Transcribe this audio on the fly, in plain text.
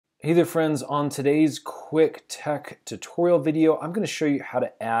Hey there friends, on today's quick tech tutorial video, I'm going to show you how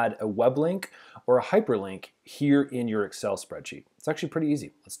to add a web link or a hyperlink here in your Excel spreadsheet. It's actually pretty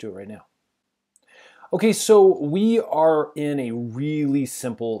easy. Let's do it right now. Okay, so we are in a really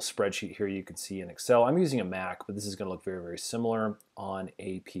simple spreadsheet here you can see in Excel. I'm using a Mac, but this is going to look very, very similar on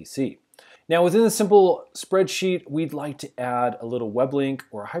a PC. Now within the simple spreadsheet, we'd like to add a little web link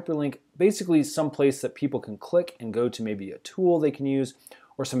or a hyperlink, basically some place that people can click and go to maybe a tool they can use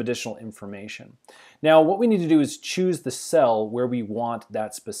or some additional information. Now what we need to do is choose the cell where we want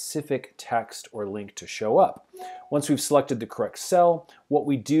that specific text or link to show up. Once we've selected the correct cell, what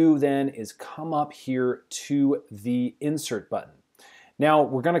we do then is come up here to the insert button. Now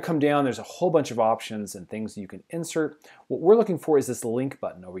we're going to come down, there's a whole bunch of options and things you can insert. What we're looking for is this link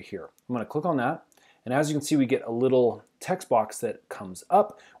button over here. I'm going to click on that, and as you can see we get a little text box that comes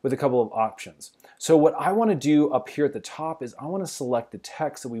up with a couple of options. So what I want to do up here at the top is I want to select the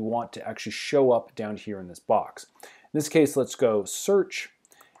text that we want to actually show up down here in this box. In this case, let's go search,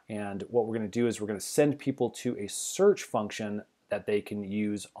 and what we're going to do is we're going to send people to a search function that they can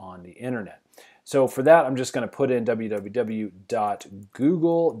use on the internet. So for that, I'm just going to put in www.google.com.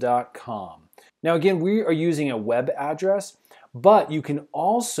 Now again, we are using a web address, but you can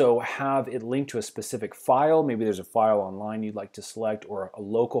also have it linked to a specific file. Maybe there's a file online you'd like to select or a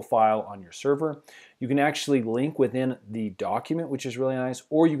local file on your server. You can actually link within the document, which is really nice,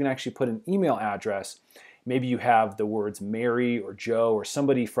 or you can actually put an email address. Maybe you have the words Mary or Joe or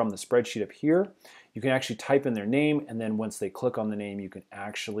somebody from the spreadsheet up here. You can actually type in their name, and then once they click on the name, you can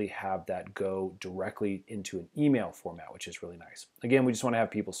actually have that go directly into an email format, which is really nice. Again, we just want to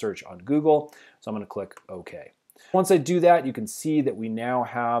have people search on Google, so I'm going to click OK. Once I do that, you can see that we now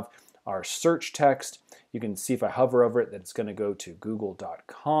have our search text. You can see if I hover over it that it's going to go to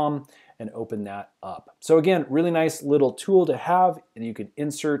google.com and open that up. So again, really nice little tool to have, and you can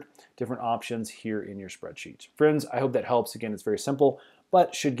insert different options here in your spreadsheet. Friends, I hope that helps. Again, it's very simple,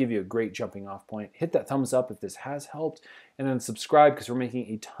 but should give you a great jumping off point. Hit that thumbs up if this has helped, and then subscribe because we're making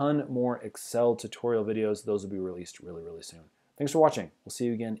a ton more Excel tutorial videos. Those will be released really, really soon. Thanks for watching. We'll see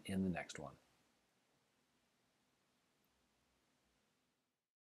you again in the next one.